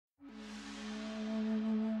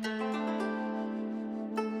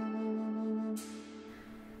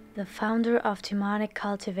The Founder of Demonic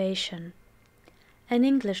Cultivation. An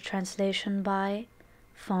English translation by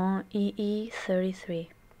Fon EE33.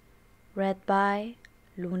 Read by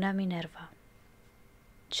Luna Minerva.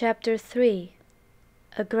 Chapter 3.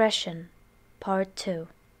 Aggression, Part 2.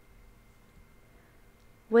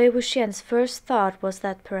 Wei Wuxian's first thought was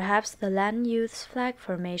that perhaps the Lan youth's flag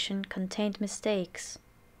formation contained mistakes.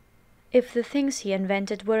 If the things he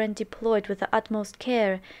invented weren't deployed with the utmost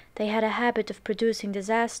care, they had a habit of producing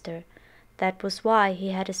disaster. That was why he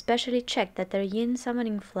had especially checked that their yin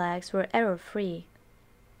summoning flags were error-free.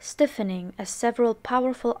 Stiffening as several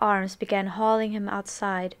powerful arms began hauling him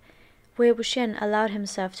outside, Wei Wuxian allowed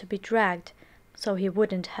himself to be dragged, so he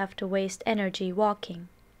wouldn't have to waste energy walking.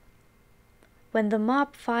 When the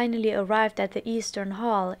mob finally arrived at the Eastern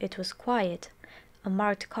Hall, it was quiet, a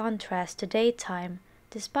marked contrast to daytime,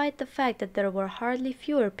 despite the fact that there were hardly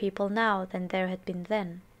fewer people now than there had been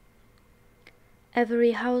then.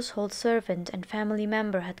 Every household servant and family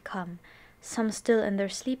member had come, some still in their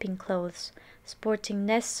sleeping clothes, sporting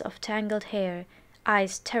nests of tangled hair,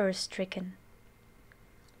 eyes terror-stricken.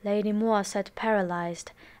 Lady Mo sat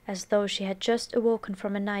paralyzed, as though she had just awoken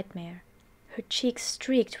from a nightmare, her cheeks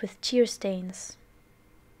streaked with tear stains.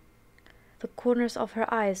 The corners of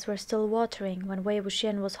her eyes were still watering when Wei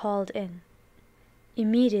Wuxian was hauled in.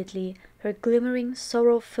 Immediately, her glimmering,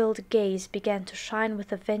 sorrow-filled gaze began to shine with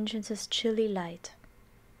the vengeance's chilly light.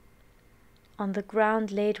 On the ground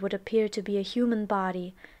laid what appeared to be a human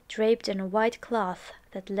body, draped in a white cloth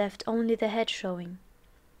that left only the head showing.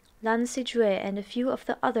 Lan Sijue and a few of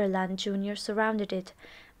the other Lan juniors surrounded it,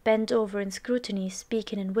 bent over in scrutiny,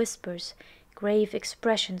 speaking in whispers, grave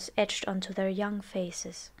expressions etched onto their young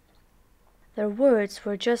faces. Their words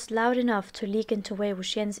were just loud enough to leak into Wei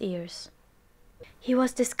Wuxian's ears. "He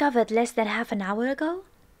was discovered less than half an hour ago?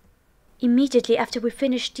 Immediately after we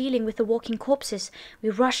finished dealing with the walking corpses, we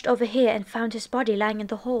rushed over here and found his body lying in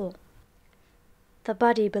the hall." The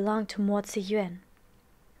body belonged to Mo Ziyuan.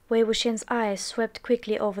 Wei Wuxian's eyes swept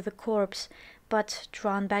quickly over the corpse, but,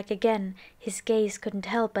 drawn back again, his gaze couldn't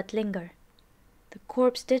help but linger. The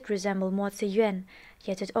corpse did resemble Mo Ziyuan,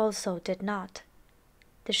 yet it also did not.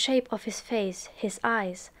 The shape of his face, his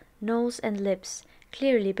eyes, nose and lips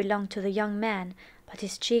clearly belonged to the young man, but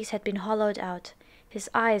his cheeks had been hollowed out, his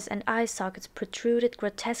eyes and eye sockets protruded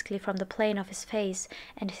grotesquely from the plane of his face,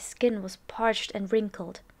 and his skin was parched and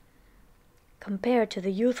wrinkled. Compared to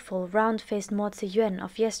the youthful, round-faced Mo Ziyuan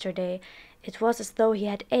of yesterday, it was as though he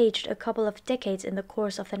had aged a couple of decades in the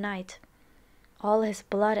course of the night. All his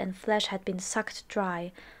blood and flesh had been sucked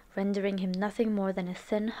dry, rendering him nothing more than a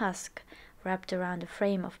thin husk wrapped around a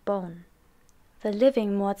frame of bone. The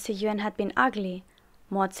living Mo Ziyuan had been ugly.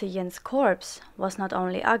 Mo Ziyuan's corpse was not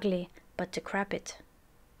only ugly, but decrepit.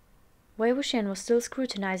 Wei Wuxian was still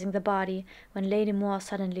scrutinizing the body when Lady Mo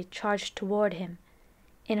suddenly charged toward him.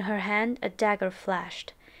 In her hand a dagger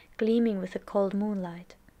flashed, gleaming with the cold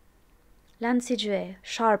moonlight. Lan Sijue,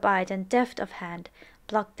 sharp-eyed and deft of hand,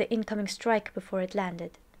 blocked the incoming strike before it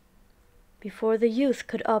landed. Before the youth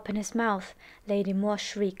could open his mouth, Lady Mo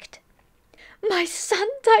shrieked, "My son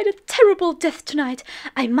died a terrible death tonight!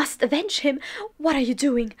 I must avenge him! What are you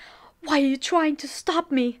doing? Why are you trying to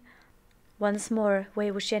stop me?" Once more Wei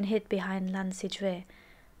Wuxian hid behind Lan Sijue.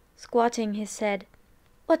 Squatting, he said,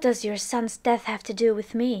 "What does your son's death have to do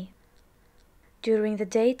with me?" During the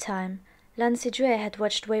daytime, Lan Sijue had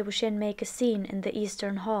watched Wei Wuxian make a scene in the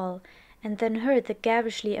Eastern Hall, and then heard the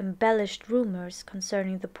garishly embellished rumors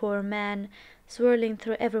concerning the poor man swirling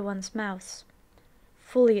through everyone's mouths.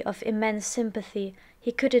 Fully of immense sympathy,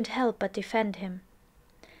 he couldn't help but defend him.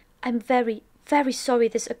 "I'm very, very sorry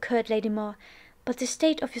this occurred, Lady Mo, but the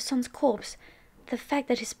state of your son's corpse, the fact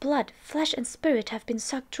that his blood, flesh and spirit have been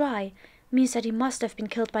sucked dry, means that he must have been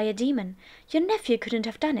killed by a demon. Your nephew couldn't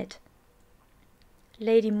have done it."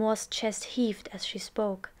 Lady Mo's chest heaved as she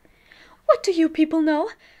spoke. "What do you people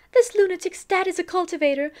know? This lunatic's dad is a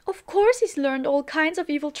cultivator. Of course he's learned all kinds of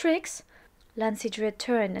evil tricks." Lan Sijue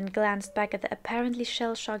turned and glanced back at the apparently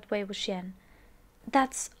shell-shocked Wei Wuxian.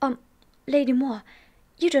 "That's, Lady Mo,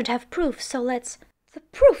 you don't have proof, so let's—" "The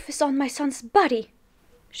proof is on my son's body!"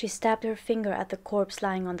 She stabbed her finger at the corpse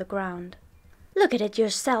lying on the ground. "Look at it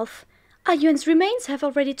yourself. Yuan's remains have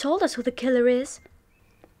already told us who the killer is."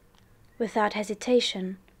 Without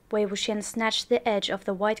hesitation, Wei Wuxian snatched the edge of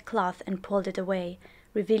the white cloth and pulled it away,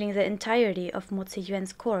 revealing the entirety of Mo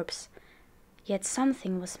Ziyuan's corpse. Yet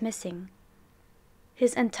something was missing.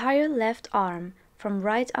 His entire left arm, from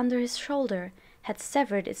right under his shoulder, had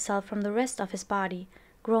severed itself from the rest of his body,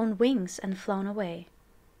 grown wings and flown away.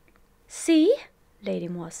 "See?" Lady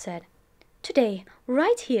Mo said. "Today,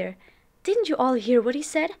 right here, Didn't you all hear what he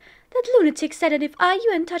said? That lunatic said that if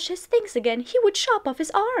Yuan touched his things again, he would chop off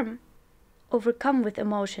his arm. Overcome with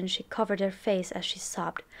emotion, she covered her face as she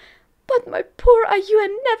sobbed. But my poor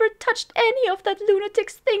Yuan never touched any of that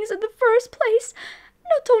lunatic's things in the first place.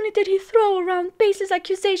 Not only did he throw around baseless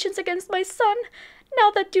accusations against my son,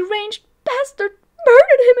 now that deranged bastard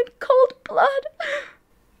murdered him in cold blood.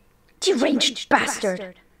 Deranged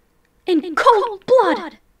bastard! In cold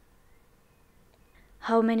blood!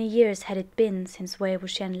 How many years had it been since Wei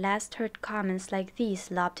Wuxian last heard comments like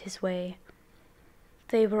these lobbed his way?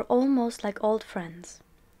 They were almost like old friends.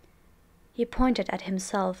 He pointed at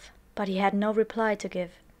himself, but he had no reply to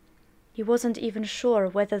give. He wasn't even sure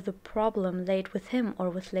whether the problem laid with him or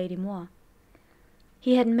with Lady Mo.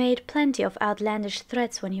 He had made plenty of outlandish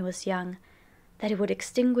threats when he was young, that he would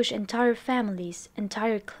extinguish entire families,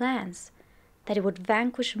 entire clans, that he would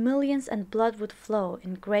vanquish millions and blood would flow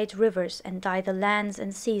in great rivers and dye the lands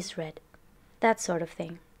and seas red. That sort of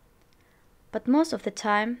thing. But most of the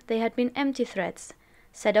time they had been empty threats,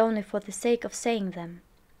 said only for the sake of saying them.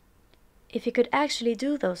 If he could actually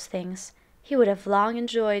do those things, he would have long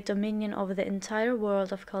enjoyed dominion over the entire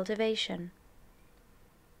world of cultivation.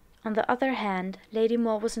 On the other hand, Lady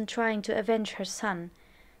Mo wasn't trying to avenge her son.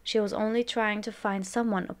 She was only trying to find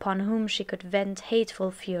someone upon whom she could vent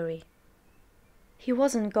hateful fury. He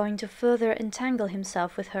wasn't going to further entangle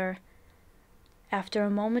himself with her. After a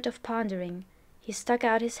moment of pondering, he stuck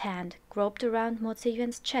out his hand, groped around Mo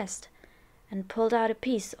Ziyuan's chest, and pulled out a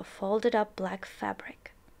piece of folded-up black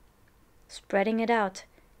fabric. Spreading it out,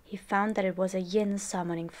 he found that it was a yin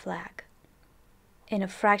summoning flag. In a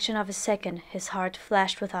fraction of a second, his heart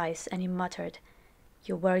flashed with ice, and he muttered,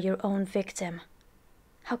 "You were your own victim.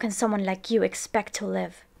 How can someone like you expect to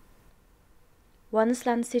live?" Once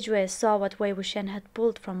Lan Sijue saw what Wei Wuxian had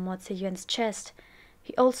pulled from Mo Ziyuan's chest,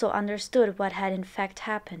 he also understood what had in fact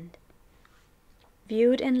happened.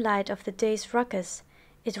 Viewed in light of the day's ruckus,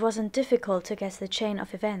 it wasn't difficult to guess the chain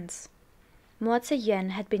of events. Mo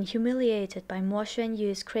Ziyuan had been humiliated by Mo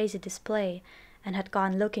Xuanyu's crazy display, and had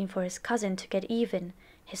gone looking for his cousin to get even,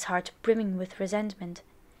 his heart brimming with resentment.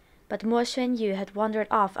 But Mo Xuanyu had wandered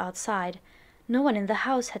off outside. No one in the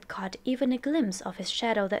house had caught even a glimpse of his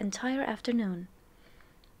shadow the entire afternoon.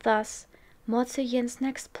 Thus, Mo Ziyuan's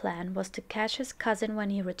next plan was to catch his cousin when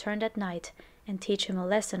he returned at night and teach him a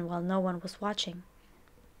lesson while no one was watching.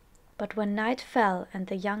 But when night fell and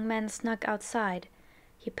the young man snuck outside,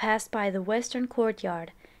 he passed by the western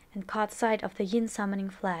courtyard and caught sight of the yin summoning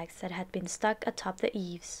flags that had been stuck atop the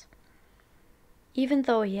eaves. Even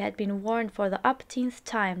though he had been warned for the upteenth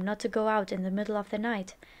time not to go out in the middle of the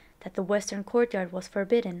night, that the western courtyard was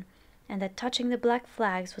forbidden, and that touching the black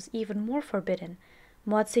flags was even more forbidden,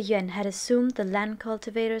 Mo Ziyuan had assumed the land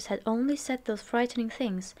cultivators had only said those frightening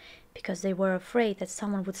things because they were afraid that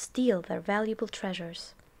someone would steal their valuable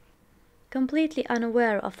treasures. Completely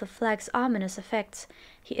unaware of the flag's ominous effects,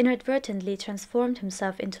 he inadvertently transformed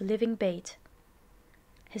himself into living bait.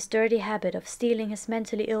 His dirty habit of stealing his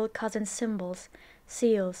mentally ill cousin's symbols,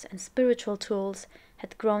 seals, and spiritual tools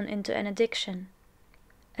had grown into an addiction.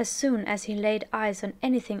 As soon as he laid eyes on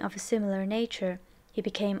anything of a similar nature, he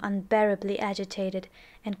became unbearably agitated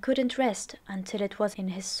and couldn't rest until it was in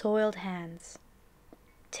his soiled hands.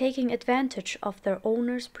 Taking advantage of their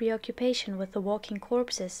owner's preoccupation with the walking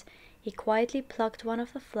corpses, he quietly plucked one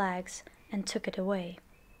of the flags and took it away.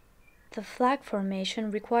 The flag formation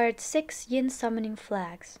required 6 yin summoning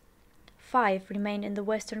flags. 5 remained in the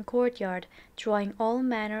western courtyard, drawing all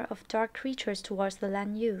manner of dark creatures towards the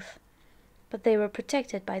Lan youth. But they were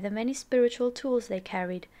protected by the many spiritual tools they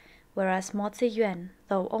carried, whereas Mo Ziyuan,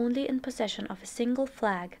 though only in possession of a single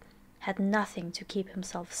flag, had nothing to keep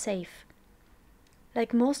himself safe.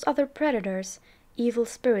 Like most other predators, evil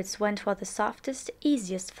spirits went for the softest,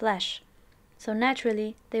 easiest flesh, so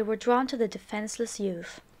naturally they were drawn to the defenseless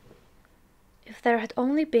youth. If there had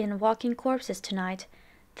only been walking corpses tonight,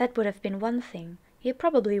 that would have been one thing. He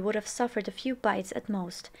probably would have suffered a few bites at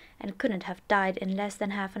most, and couldn't have died in less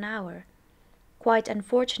than half an hour. Quite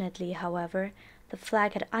unfortunately, however, the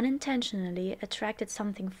flag had unintentionally attracted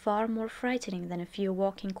something far more frightening than a few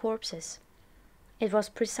walking corpses. It was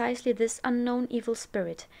precisely this unknown evil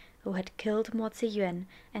spirit who had killed Mo Ziyuan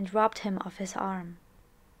and robbed him of his arm.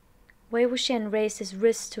 Wei Wuxian raised his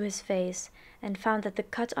wrist to his face and found that the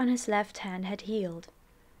cut on his left hand had healed.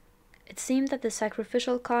 It seemed that the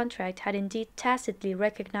sacrificial contract had indeed tacitly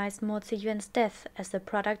recognized Mo Ziyuan's death as the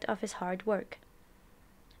product of his hard work.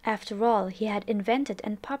 After all, he had invented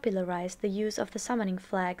and popularized the use of the summoning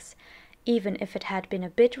flags. Even if it had been a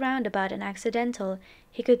bit roundabout and accidental,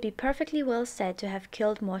 he could be perfectly well said to have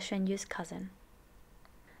killed Mo Xuanyu's cousin.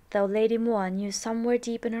 Though Lady Moa knew somewhere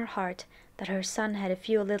deep in her heart that her son had a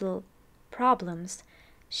few little problems,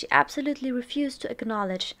 she absolutely refused to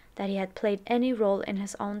acknowledge that he had played any role in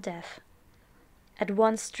his own death. At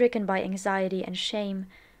once stricken by anxiety and shame,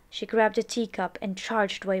 she grabbed a teacup and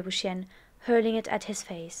charged Wei Wuxian, hurling it at his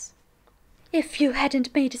face. If you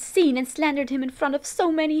hadn't made a scene and slandered him in front of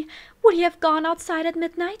so many, would he have gone outside at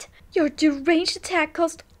midnight? Your deranged attack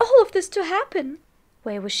caused all of this to happen.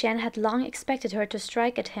 Wei Wuxian had long expected her to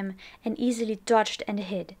strike at him and easily dodged and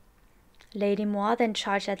hid. Lady Moa then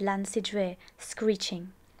charged at Lan Sijue,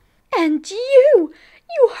 screeching. And you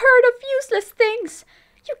heard of useless things!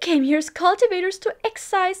 You came here as cultivators to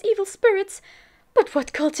excise evil spirits. But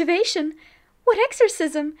what cultivation? What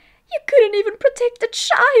exorcism? You couldn't even protect a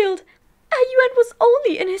child! Ayuan was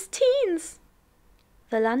only in his teens.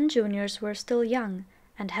 The Lan juniors were still young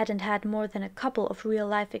and hadn't had more than a couple of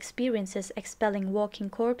real-life experiences expelling walking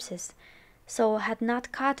corpses, so had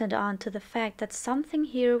not cottoned on to the fact that something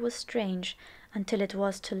here was strange until it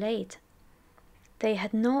was too late. They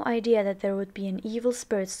had no idea that there would be an evil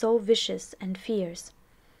spirit so vicious and fierce.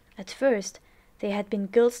 At first, they had been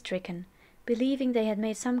guilt-stricken, believing they had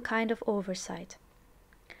made some kind of oversight.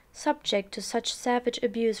 Subject to such savage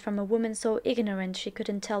abuse from a woman so ignorant she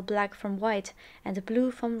couldn't tell black from white and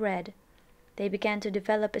blue from red, they began to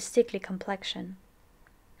develop a sickly complexion.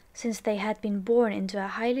 Since they had been born into a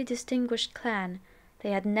highly distinguished clan,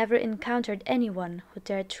 they had never encountered anyone who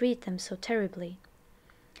dared treat them so terribly.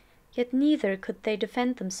 Yet neither could they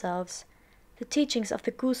defend themselves. The teachings of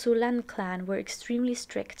the Gusu Lan clan were extremely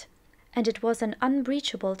strict, and it was an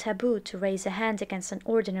unbreachable taboo to raise a hand against an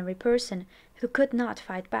ordinary person who could not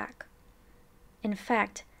fight back. In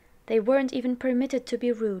fact, they weren't even permitted to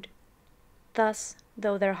be rude. Thus,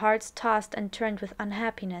 though their hearts tossed and turned with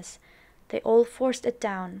unhappiness, they all forced it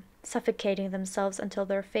down, suffocating themselves until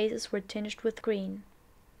their faces were tinged with green.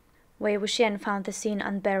 Wei Wuxian found the scene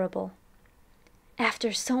unbearable.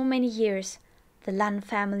 After so many years, the Lan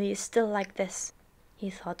family is still like this, he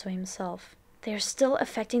thought to himself. They are still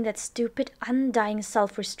affecting that stupid, undying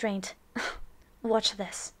self-restraint. Watch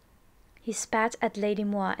this. He spat at Lady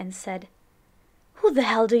Moa and said, "Who the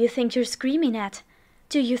hell do you think you're screaming at?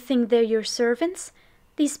 Do you think they're your servants?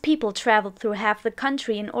 These people traveled through half the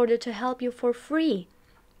country in order to help you for free.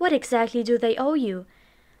 What exactly do they owe you?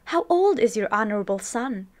 How old is your honorable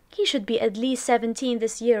son? He should be at least 17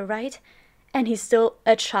 this year, right? And he's still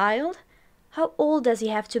a child? How old does he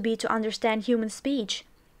have to be to understand human speech?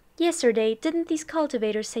 Yesterday, didn't these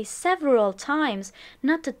cultivators say several times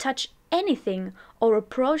not to touch anything or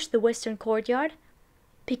approach the western courtyard?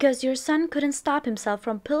 Because your son couldn't stop himself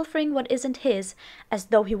from pilfering what isn't his, as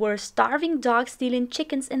though he were a starving dog stealing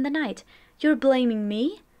chickens in the night. You're blaming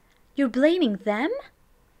me? You're blaming them?"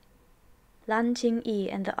 Lan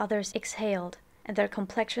Jingyi and the others exhaled, and their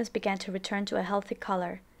complexions began to return to a healthy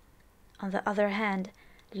color. On the other hand,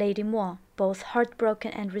 Lady Moa, both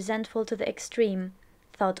heartbroken and resentful to the extreme,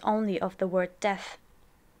 thought only of the word death.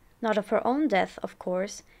 Not of her own death, of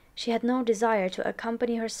course. She had no desire to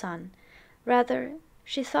accompany her son. Rather,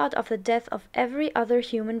 she thought of the death of every other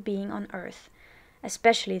human being on earth,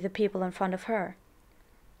 especially the people in front of her.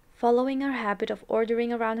 Following her habit of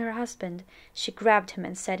ordering around her husband, she grabbed him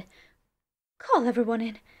and said, "Call everyone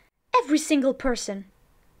in, every single person."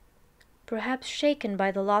 Perhaps shaken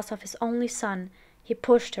by the loss of his only son, he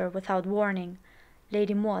pushed her without warning.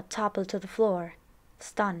 Lady Moa toppled to the floor,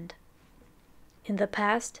 stunned. In the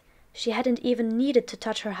past, she hadn't even needed to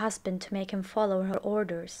touch her husband to make him follow her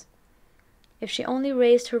orders. If she only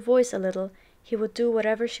raised her voice a little, he would do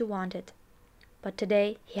whatever she wanted. But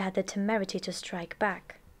today he had the temerity to strike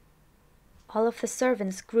back. All of the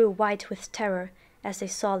servants grew white with terror as they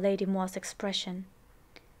saw Lady Moa's expression.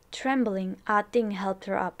 Trembling, Ding helped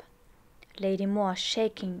her up. Lady Moa,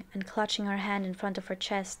 shaking and clutching her hand in front of her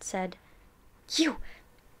chest, said, You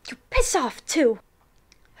piss off too!"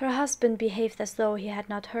 Her husband behaved as though he had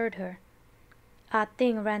not heard her.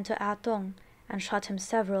 Ding ran to Dong and shot him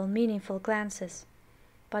several meaningful glances.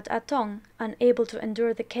 But Dong, unable to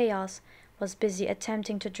endure the chaos, was busy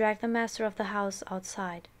attempting to drag the master of the house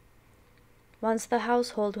outside. Once the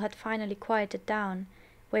household had finally quieted down,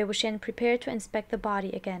 Wei Wuxian prepared to inspect the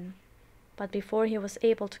body again. But before he was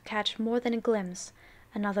able to catch more than a glimpse,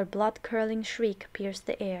 another blood-curdling shriek pierced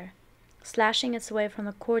the air, slashing its way from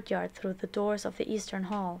the courtyard through the doors of the eastern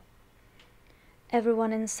hall.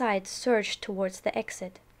 Everyone inside surged towards the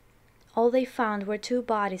exit. All they found were two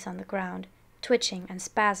bodies on the ground, twitching and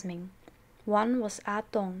spasming. One was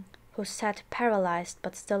Dong, who sat paralyzed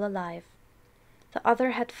but still alive. The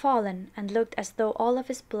other had fallen and looked as though all of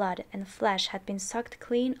his blood and flesh had been sucked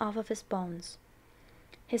clean off of his bones.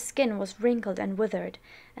 His skin was wrinkled and withered,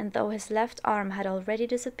 and though his left arm had already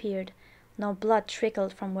disappeared, no blood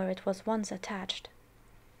trickled from where it was once attached.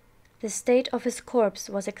 The state of his corpse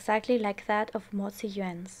was exactly like that of Mo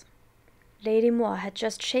Ziyuan's. Lady Mo had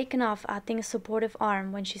just shaken off Ah Ding's supportive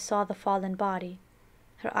arm when she saw the fallen body.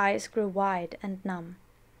 Her eyes grew wide and numb.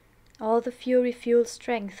 All the fury-fueled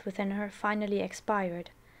strength within her finally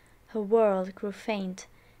expired. Her world grew faint,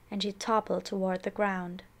 and she toppled toward the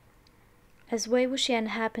ground. As Wei Wuxian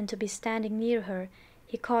happened to be standing near her,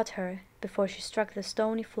 he caught her before she struck the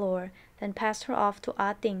stony floor, then passed her off to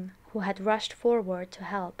Ah Ding, who had rushed forward to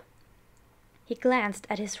help. He glanced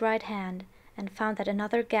at his right hand and found that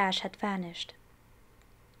another gash had vanished.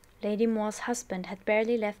 Lady Mo's husband had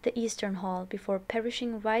barely left the eastern hall before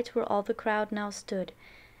perishing right where all the crowd now stood,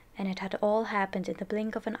 and it had all happened in the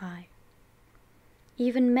blink of an eye.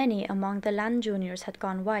 Even many among the Lan juniors had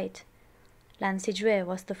gone white. Lan Zijue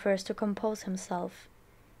was the first to compose himself.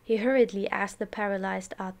 He hurriedly asked the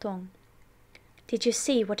paralyzed Ah Dong, "Did you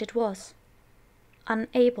see what it was?"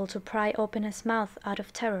 Unable to pry open his mouth out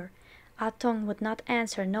of terror, Ah Dong would not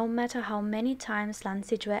answer no matter how many times Lan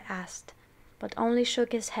Zijue asked, but only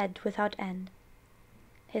shook his head without end.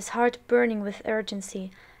 His heart burning with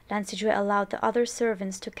urgency, Lan Zijue allowed the other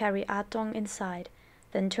servants to carry Ah Dong inside,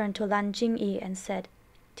 then turned to Lan Jingyi and said,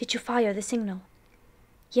 "Did you fire the signal?"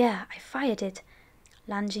 "Yeah, I fired it,"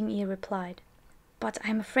 Lan Jingyi replied. "But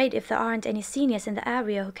I'm afraid if there aren't any seniors in the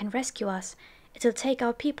area who can rescue us, it'll take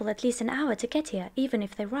our people at least an hour to get here, even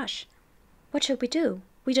if they rush. What should we do?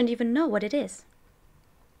 We don't even know what it is."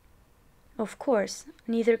 Of course,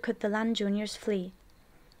 neither could the Lan juniors flee.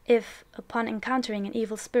 If, upon encountering an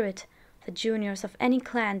evil spirit, the juniors of any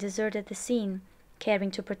clan deserted the scene,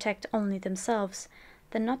 caring to protect only themselves,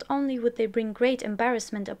 then not only would they bring great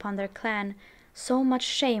embarrassment upon their clan, so much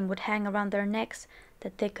shame would hang around their necks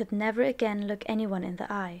that they could never again look anyone in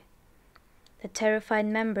the eye. The terrified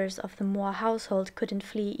members of the Mo household couldn't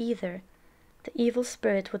flee either. The evil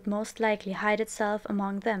spirit would most likely hide itself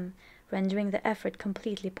among them, rendering the effort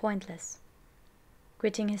completely pointless.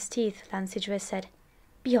 Gritting his teeth, Lan Zijue said,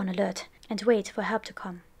 "Be on alert, and wait for help to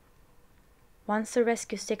come." Once the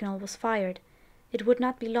rescue signal was fired, it would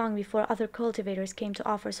not be long before other cultivators came to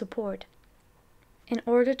offer support. In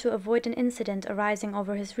order to avoid an incident arising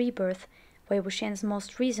over his rebirth, Wei Wuxian's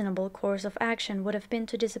most reasonable course of action would have been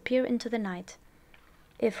to disappear into the night.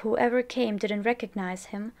 If whoever came didn't recognize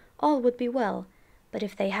him, all would be well, but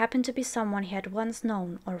if they happened to be someone he had once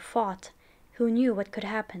known or fought, who knew what could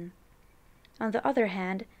happen? On the other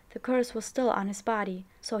hand, the curse was still on his body,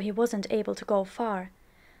 so he wasn't able to go far.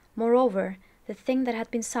 Moreover, the thing that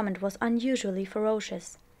had been summoned was unusually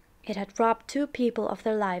ferocious. It had robbed 2 people of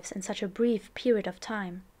their lives in such a brief period of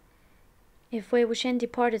time. If Wei Wuxian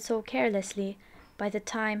departed so carelessly, by the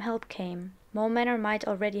time help came, Mo Manor might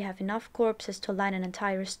already have enough corpses to line an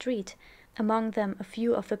entire street, among them a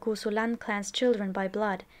few of the Gusulan clan's children by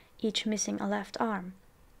blood, each missing a left arm.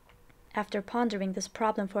 After pondering this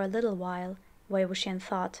problem for a little while, Wei Wuxian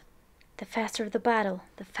thought, "The faster the battle,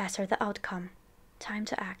 the faster the outcome. Time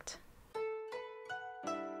to act."